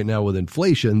happening right now with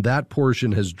inflation, that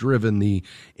portion has driven the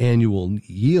annual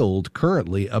yield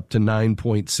currently up to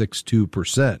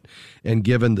 9.62%. And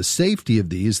given the safety of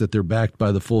these, that they're backed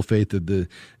by the full faith of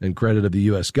and credit of the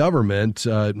U.S. government,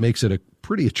 it makes it a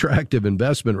pretty attractive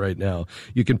investment right now.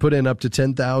 You can put in up to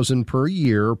 $10,000 per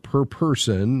year per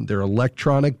person. They're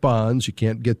electronic bonds. You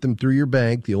can't get them through your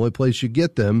bank. The only place you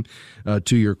get them,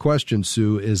 to your question,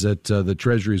 Sue, is at the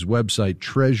Treasury's website,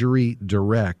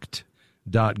 treasurydirect.gov,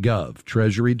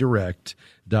 treasurydirect.gov.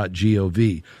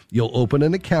 You'll open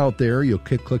an account there. You'll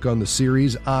click on the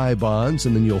Series I bonds,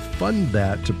 and then you'll fund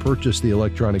that to purchase the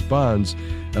electronic bonds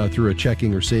through a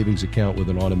checking or savings account with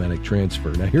an automatic transfer.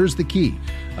 Now, here's the key.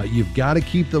 You've got to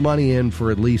keep the money in for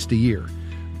at least a year.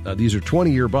 These are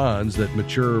 20-year bonds that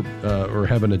mature or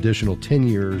have an additional 10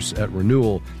 years at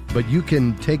renewal, but you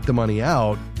can take the money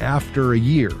out after a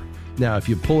year. Now, if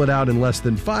you pull it out in less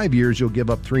than 5 years, you'll give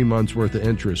up 3 months worth of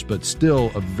interest, but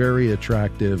still a very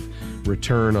attractive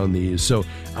return on these. So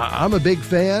I'm a big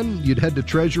fan. You'd head to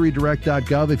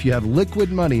treasurydirect.gov if you have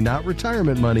liquid money, not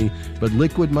retirement money, but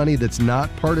liquid money that's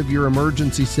not part of your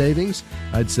emergency savings.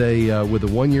 I'd say with a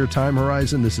 1-year time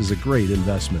horizon, this is a great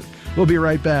investment. We'll be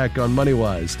right back on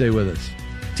MoneyWise. Stay with us.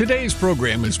 Today's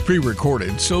program is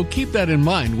pre-recorded, so keep that in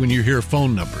mind when you hear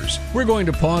phone numbers. We're going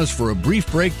to pause for a brief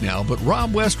break now, but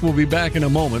Rob West will be back in a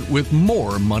moment with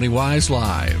more MoneyWise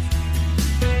Live.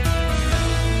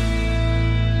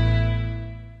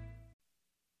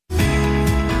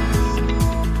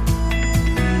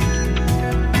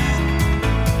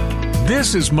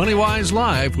 This is MoneyWise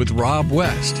Live with Rob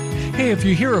West. Hey, if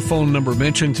you hear a phone number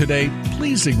mentioned today,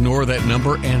 please ignore that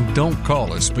number and don't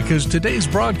call us because today's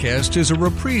broadcast is a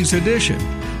reprise edition.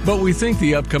 But we think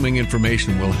the upcoming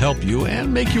information will help you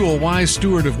and make you a wise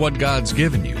steward of what God's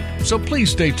given you. So please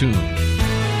stay tuned.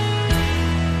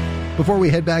 Before we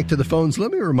head back to the phones, let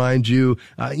me remind you,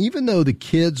 even though the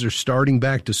kids are starting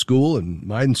back to school, and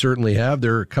mine certainly have,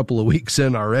 they're a couple of weeks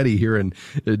in already here in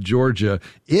Georgia,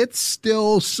 it's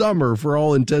still summer for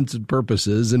all intents and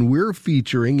purposes, and we're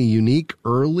featuring a unique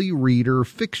early reader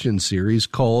fiction series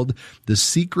called The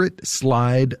Secret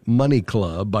Slide Money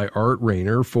Club by Art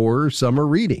Rayner for summer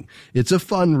reading. It's a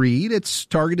fun read. It's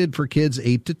targeted for kids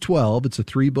 8 to 12. It's a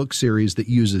 3-book series that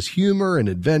uses humor and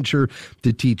adventure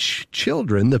to teach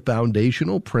children the foundational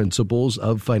principles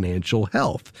of financial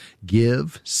health: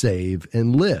 give, save,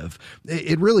 and live.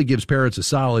 It really gives parents a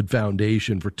solid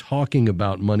foundation for talking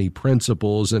about money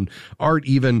principles, and Art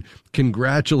even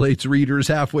congratulates readers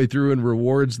halfway through and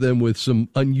rewards them with some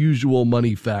unusual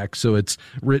money facts, so it's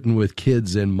written with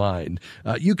kids in mind.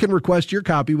 You can request your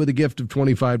copy with a gift of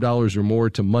 $25 or more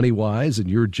to MoneyWise, and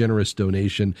your generous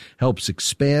donation helps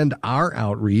expand our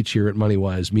outreach here at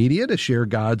MoneyWise Media to share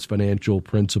God's financial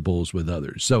principles with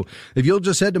others. So if you'll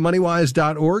just head to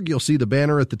moneywise.org, you'll see the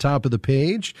banner at the top of the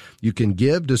page. You can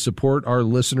give to support our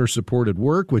listener-supported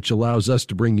work, which allows us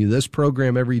to bring you this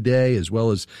program every day, as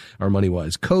well as our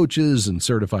MoneyWise coaches and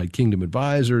certified Kingdom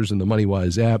advisors and the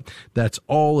MoneyWise app. That's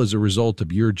all as a result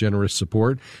of your generous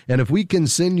support. And if we can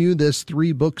send you this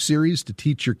 3-book series to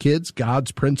teach your kids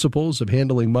God's principles of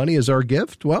handling money as our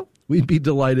gift, well, we'd be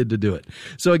delighted to do it.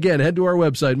 So again, head to our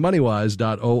website,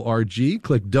 moneywise.org,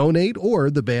 click donate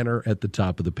or the banner at the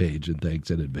top of the page, and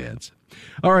thanks in advance.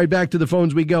 All right, back to the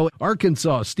phones we go.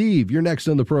 Arkansas, Steve, you're next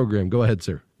on the program. Go ahead,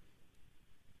 sir.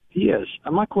 Yes.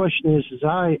 My question is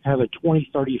I have a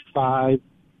 2035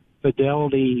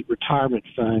 Fidelity retirement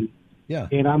fund,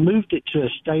 and I moved it to a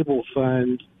stable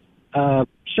fund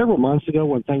several months ago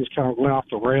when things kind of went off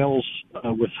the rails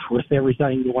with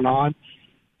everything going on.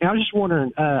 And I was just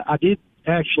wondering, I did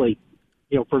actually,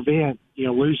 prevent,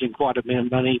 losing quite a bit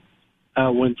of money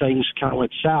when things kind of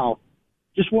went south.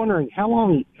 Just wondering how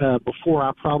long before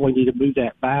I probably need to move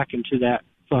that back into that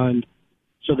fund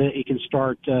so that it can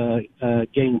start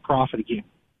gaining profit again.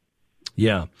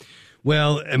 Yeah.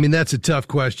 Well, I mean, that's a tough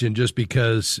question just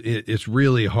because it's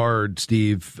really hard,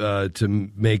 Steve, to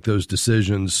make those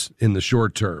decisions in the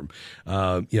short term.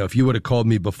 If you would have called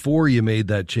me before you made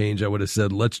that change, I would have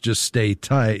said, let's just stay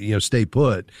tight, stay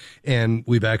put. And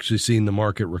we've actually seen the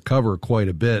market recover quite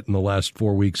a bit in the last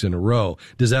 4 weeks in a row.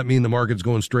 Does that mean the market's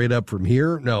going straight up from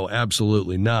here? No,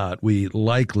 absolutely not. We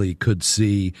likely could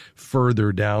see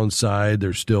further downside.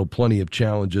 There's still plenty of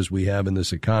challenges we have in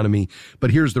this economy.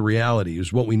 But here's the reality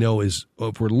is what we know is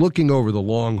if we're looking over the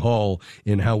long haul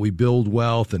in how we build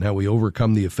wealth and how we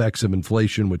overcome the effects of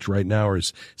inflation, which right now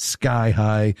is sky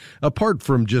high, apart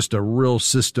from just a real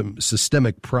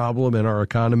systemic problem in our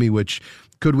economy, which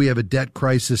could we have a debt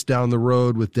crisis down the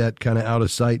road with debt kind of out of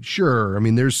sight? Sure. I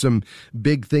mean, there's some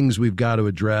big things we've got to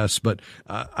address, but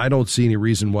I don't see any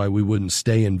reason why we wouldn't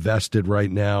stay invested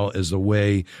right now as a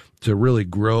way to really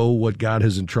grow what God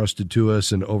has entrusted to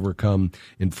us and overcome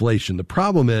inflation. The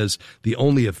problem is the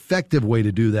only effective way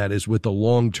to do that is with a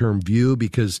long-term view,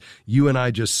 because you and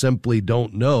I just simply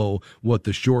don't know what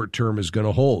the short term is going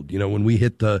to hold. When we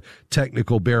hit the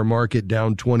technical bear market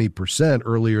down 20%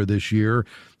 earlier this year,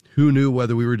 who knew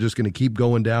whether we were just going to keep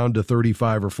going down to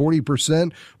 35 or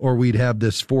 40%, or we'd have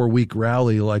this 4-week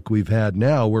rally like we've had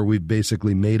now where we've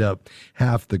basically made up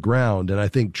half the ground. And I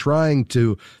think trying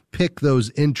to pick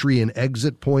those entry and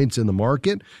exit points in the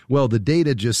market, well, the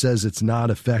data just says it's not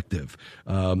effective,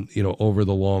 over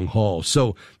the long haul.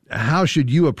 So how should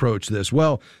you approach this?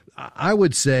 Well, I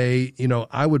would say,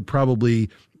 I would probably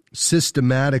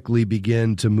systematically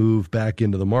begin to move back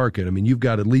into the market. I mean, you've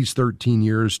got at least 13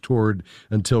 years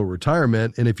until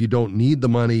retirement. And if you don't need the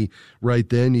money right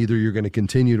then, either you're going to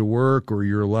continue to work or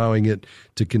you're allowing it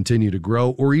to continue to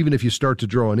grow. Or even if you start to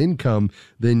draw an income,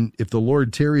 then if the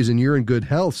Lord tarries and you're in good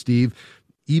health, Steve,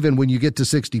 even when you get to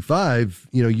 65,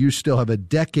 you still have a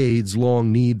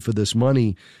decades-long need for this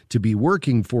money to be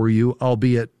working for you,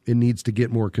 albeit it needs to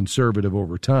get more conservative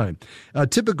over time. A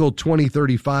typical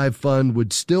 2035 fund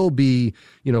would still be,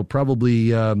 probably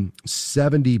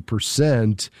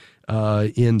 70%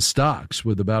 in stocks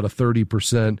with about a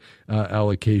 30%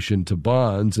 allocation to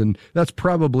bonds. And that's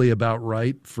probably about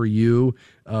right for you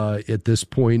at this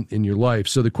point in your life.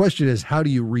 So the question is, how do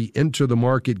you re-enter the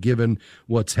market given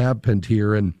what's happened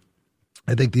here? And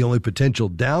I think the only potential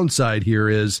downside here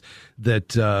is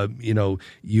that,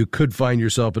 you could find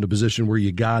yourself in a position where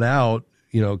you got out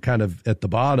kind of at the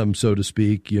bottom, so to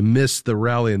speak, you miss the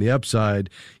rally on the upside,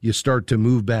 you start to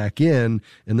move back in,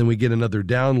 and then we get another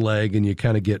down leg, and you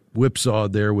kind of get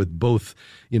whipsawed there with both,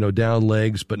 down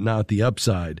legs, but not the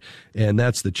upside. And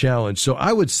that's the challenge. So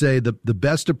I would say the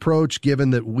best approach,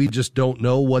 given that we just don't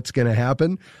know what's going to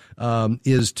happen,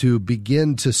 is to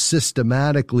begin to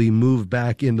systematically move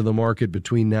back into the market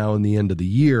between now and the end of the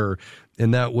year.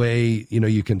 And that way,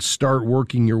 you can start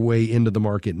working your way into the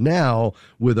market now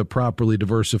with a properly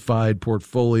diversified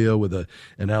portfolio with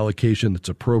an allocation that's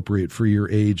appropriate for your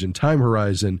age and time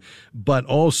horizon. But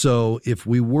also, if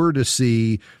we were to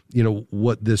see,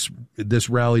 what this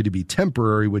rally to be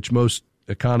temporary, which most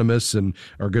economists and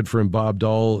our good friend Bob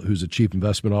Dahl, who's a chief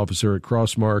investment officer at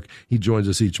Crossmark, he joins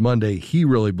us each Monday. He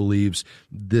really believes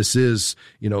this is,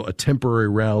 a temporary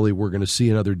rally. We're going to see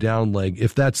another down leg.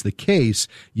 If that's the case,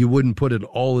 you wouldn't put it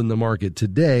all in the market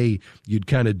today. You'd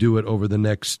kind of do it over the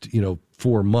next,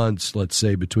 4 months, let's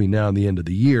say, between now and the end of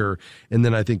the year. And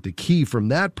then I think the key from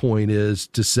that point is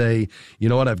to say, you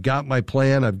know what, I've got my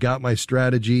plan, I've got my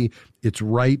strategy, it's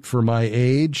right for my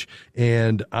age,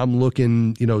 and I'm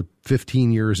looking,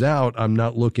 15 years out. I'm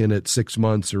not looking at 6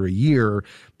 months or a year,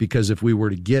 because if we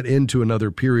were to get into another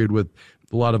period with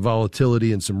a lot of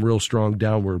volatility and some real strong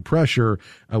downward pressure,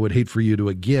 I would hate for you to,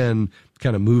 again,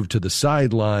 kind of move to the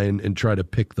sideline and try to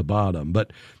pick the bottom.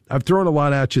 But I've thrown a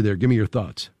lot at you there. Give me your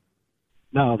thoughts.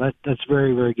 No, that's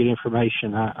very, very good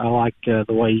information. I like the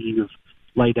way you've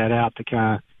laid that out to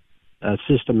kind of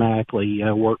systematically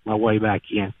work my way back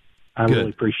in. I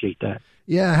really appreciate that.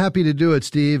 Yeah, happy to do it,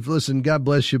 Steve. Listen, God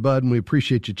bless you, bud, and we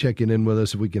appreciate you checking in with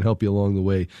us. If we can help you along the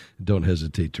way, don't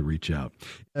hesitate to reach out.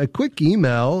 A quick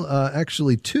email,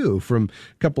 actually two, from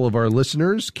a couple of our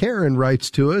listeners. Karen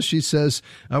writes to us. She says,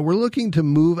 we're looking to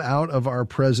move out of our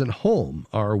present home.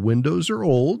 Our windows are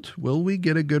old. Will we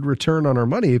get a good return on our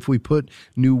money if we put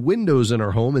new windows in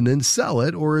our home and then sell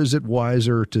it, or is it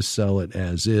wiser to sell it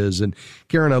as is? And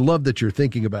Karen, I love that you're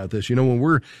thinking about this. When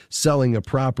we're selling a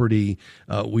property,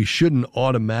 we shouldn't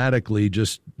automatically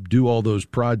just do all those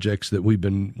projects that we've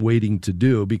been waiting to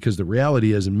do, because the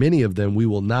reality is, in many of them, we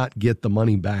will not get the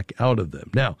money back out of them.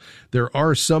 Now, there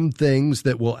are some things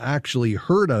that will actually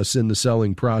hurt us in the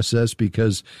selling process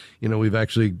because, we've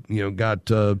actually,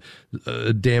 got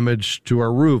damage to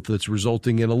our roof that's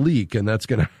resulting in a leak, and that's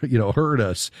going to, hurt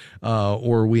us.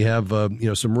 Or we have,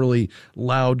 some really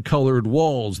loud colored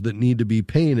walls that need to be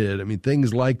painted. I mean,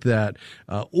 things like that.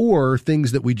 Or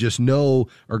things that we just know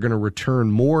are going to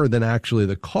return more than actually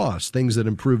the cost. Things that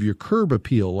improve your curb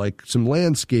appeal, like some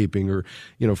landscaping or,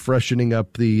 freshening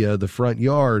up the front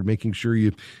yard, making sure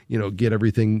you get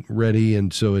everything ready.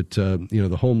 And so it,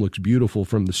 the home looks beautiful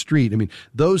from the street. I mean,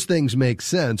 those things make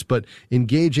sense, but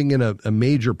engaging in a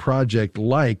major project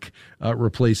like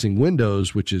replacing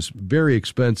windows, which is very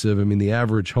expensive. I mean, the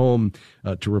average home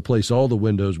to replace all the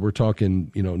windows, we're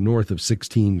talking, north of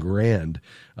 $16,000.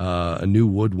 A new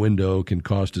wood window can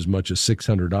cost as much as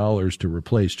 $600 to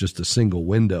replace just a single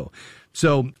window.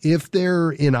 So if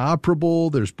they're inoperable,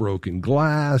 there's broken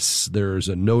glass, there's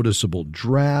a noticeable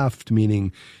draft,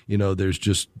 meaning, there's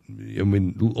just,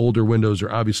 older windows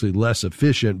are obviously less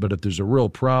efficient, but if there's a real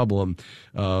problem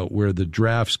where the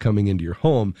draft's coming into your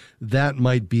home, that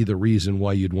might be the reason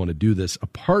why you'd want to do this.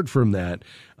 Apart from that,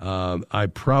 I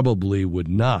probably would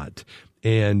not.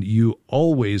 And you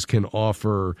always can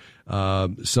offer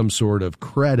some sort of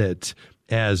credit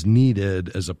as needed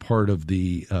as a part of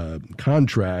the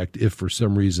contract if for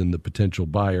some reason the potential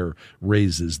buyer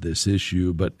raises this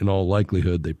issue, but in all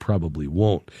likelihood, they probably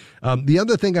won't. The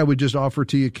other thing I would just offer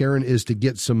to you, Karen, is to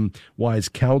get some wise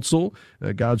counsel.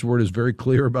 God's word is very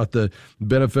clear about the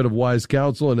benefit of wise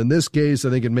counsel. And in this case, I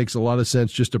think it makes a lot of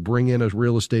sense just to bring in a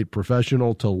real estate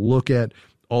professional to look at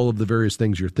all of the various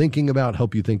things you're thinking about,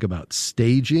 help you think about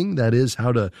staging. That is,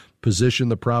 how to position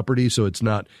the property so it's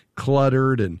not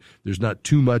cluttered and there's not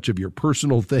too much of your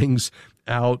personal things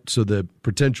out, so the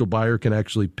potential buyer can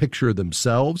actually picture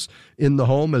themselves in the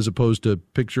home as opposed to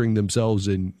picturing themselves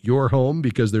in your home,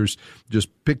 because there's just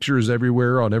pictures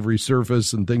everywhere on every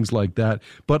surface and things like that.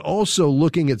 But also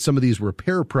looking at some of these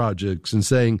repair projects and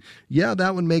saying, yeah,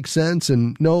 that one makes sense,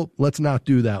 and no, let's not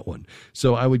do that one.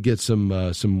 So I would get some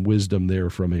wisdom there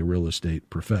from a real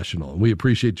estate professional. And we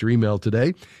appreciate your email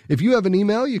today. If you have an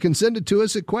email, you can send it to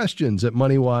us at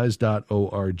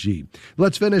questions@moneywise.org.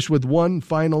 Let's finish with one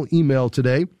final email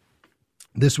today.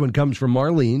 This one comes from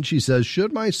Marlene. She says,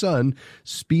 should my son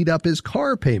speed up his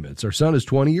car payments? Our son is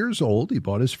 20 years old. He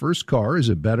bought his first car. Is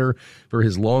it better for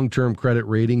his long-term credit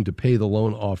rating to pay the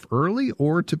loan off early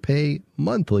or to pay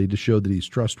monthly to show that he's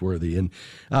trustworthy? And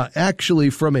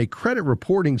actually, from a credit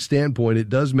reporting standpoint, it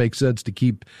does make sense to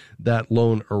keep that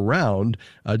loan around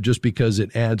just because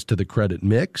it adds to the credit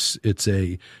mix. It's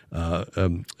an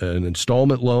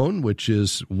installment loan, which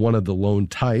is one of the loan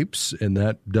types, and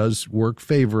that does work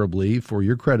favorably for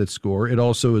your credit score. It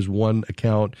also is one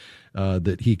account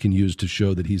that he can use to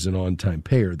show that he's an on-time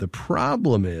payer. The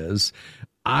problem is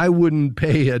I wouldn't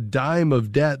pay a dime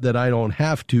of debt that I don't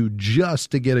have to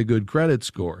just to get a good credit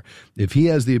score. If he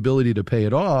has the ability to pay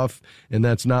it off, and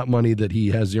that's not money that he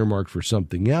has earmarked for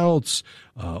something else,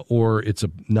 or it's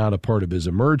not a part of his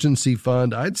emergency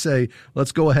fund, I'd say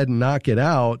let's go ahead and knock it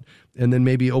out and then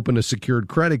maybe open a secured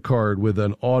credit card with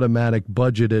an automatic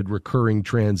budgeted recurring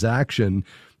transaction,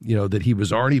 that he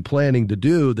was already planning to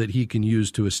do that he can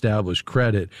use to establish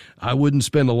credit. I wouldn't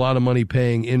spend a lot of money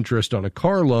paying interest on a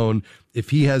car loan if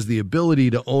he has the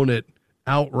ability to own it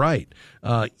outright,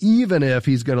 even if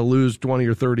he's going to lose 20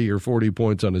 or 30 or 40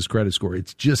 points on his credit score.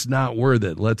 It's just not worth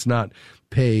it. Let's not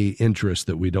pay interest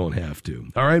that we don't have to.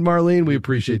 All right, Marlene, we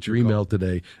appreciate your email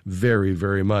today very,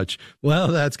 very much. Well,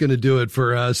 that's going to do it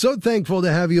for us. So thankful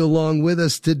to have you along with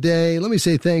us today. Let me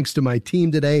say thanks to my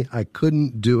team today. I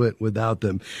couldn't do it without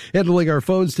them. Handling our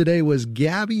phones today was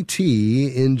Gabby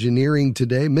T. Engineering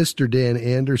today, Mr. Dan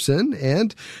Anderson,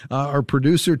 and our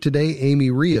producer today, Amy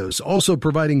Rios. Also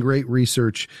providing great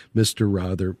research, Mr.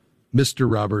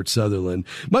 Robert Sutherland.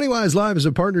 MoneyWise Live is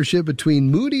a partnership between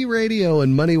Moody Radio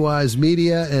and MoneyWise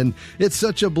Media, and it's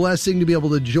such a blessing to be able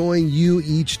to join you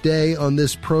each day on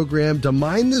this program to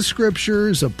mine the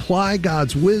scriptures, apply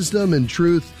God's wisdom and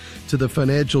truth to the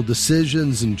financial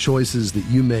decisions and choices that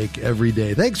you make every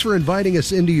day. Thanks for inviting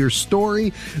us into your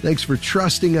story. Thanks for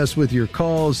trusting us with your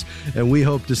calls, and we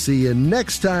hope to see you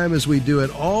next time as we do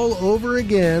it all over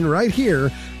again right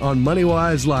here on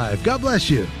MoneyWise Live. God bless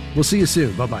you. We'll see you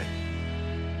soon. Bye-bye.